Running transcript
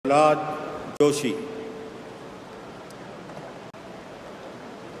Prahlad Joshi.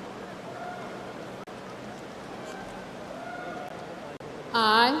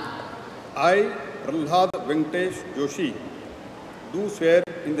 I, Prahlad Venkatesh Joshi, do swear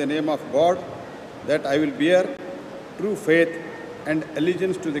in the name of God that I will bear true faith and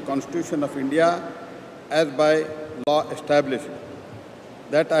allegiance to the Constitution of India as by law established,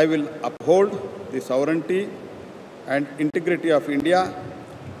 that I will uphold the sovereignty and integrity of India,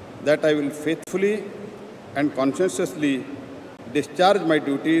 that I will faithfully and conscientiously discharge my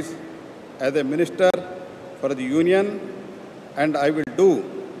duties as a Minister for the Union, and I will do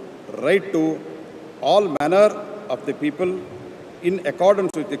right to all manner of the people in accordance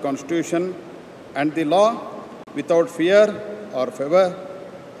with the Constitution and the law without fear or favor,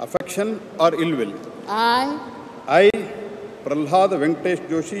 affection or ill will. I, Prahlad Venkatesh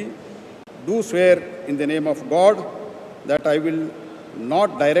Joshi, do swear in the name of God that I will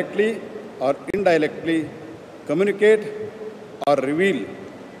not directly or indirectly communicate or reveal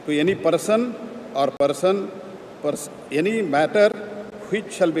to any person or any matter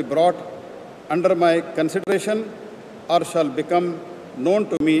which shall be brought under my consideration or shall become known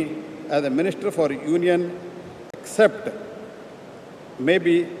to me as a Minister for Union, except may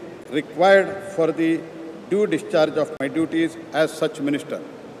be required for the due discharge of my duties as such Minister.